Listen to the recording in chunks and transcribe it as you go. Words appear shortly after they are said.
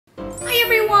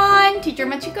Teacher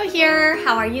Machiko here.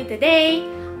 How are you today?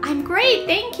 I'm great,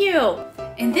 thank you.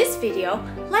 In this video,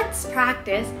 let's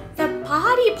practice the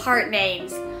body part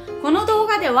names. この動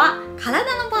画では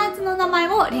体のパーツの名前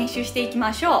を練習していき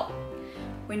ましょ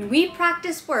う。When we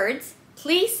practice words,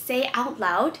 please say out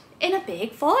loud in a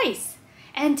big voice.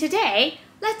 And today,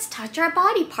 let's touch our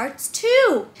body parts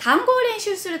too. 単語を練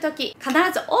習するとき、必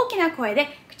ず大きな声で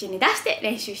口に出して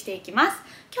練習していきます。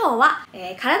今日は、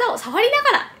体を触りなが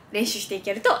ら練習してい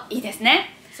けるといいですね。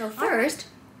So first,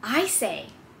 I say.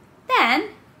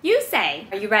 Then, you say.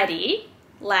 Are you ready?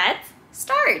 Let's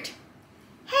start.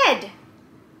 Head.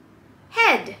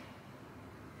 Head.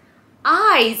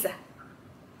 Eyes.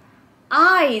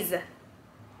 Eyes.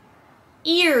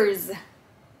 Ears.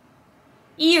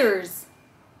 Ears.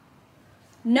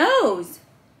 Nose.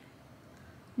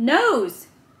 Nose.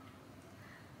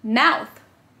 Mouth.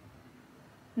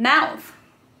 Mouth.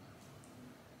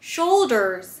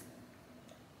 Shoulders.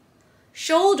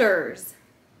 Shoulders.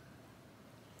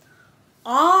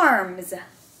 Arms.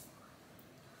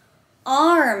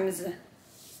 Arms.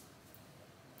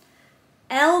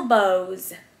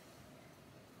 Elbows.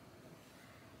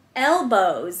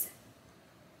 Elbows.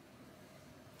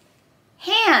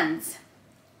 Hands.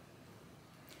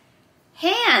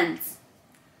 Hands.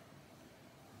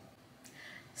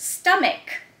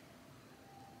 Stomach.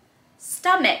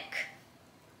 Stomach.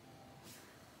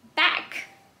 Back.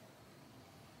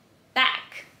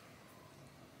 Back.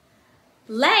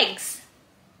 Legs.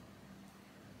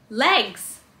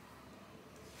 Legs.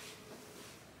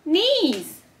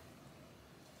 Knees.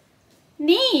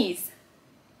 Knees.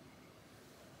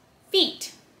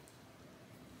 Feet.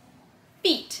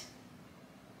 Feet.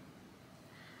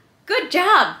 Good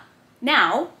job!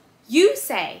 Now, you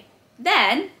say,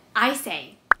 then I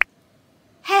say.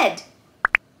 Head.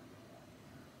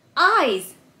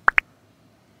 Eyes.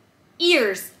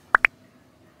 Ears.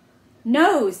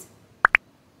 Nose.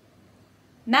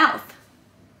 Mouth.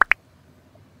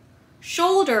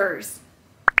 Shoulders.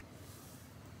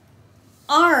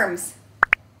 Arms.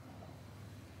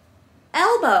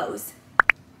 Elbows.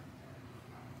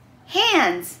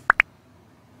 Hands.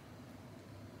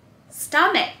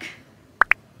 Stomach.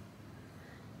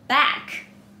 Back.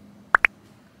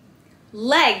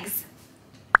 Legs.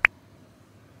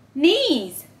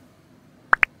 Knees.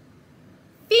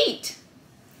 Feet.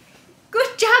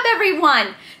 Good job,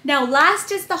 everyone! Now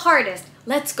last is the hardest.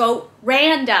 Let's go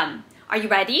random. Are you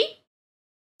ready?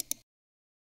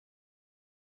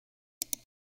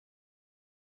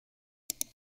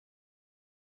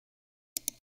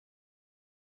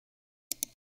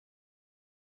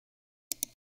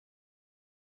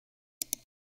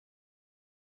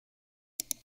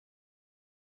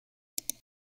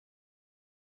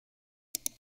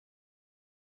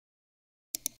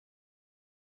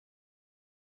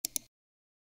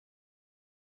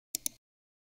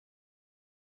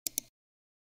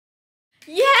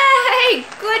 Yay!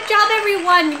 Good job,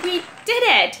 everyone! We did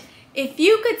it! If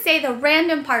you could say the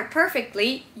random part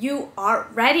perfectly, you are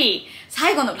ready!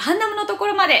 最後のランダムのとこ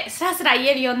ろまでスラスラ言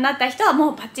えるようになった人は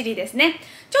もうバッチリですね。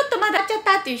ちょっとまだやっちゃっ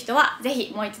たっていう人はぜ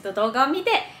ひもう一度動画を見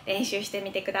て練習して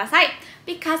みてください。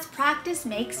Because practice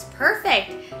makes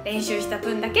perfect! 練習した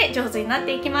分だけ上手になっ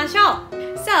ていきましょう。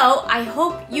So, I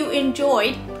hope you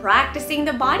enjoyed practicing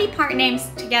the body part names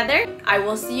together. I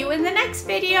will see you in the next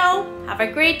video. Have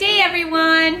a great day,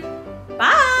 everyone!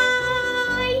 Bye!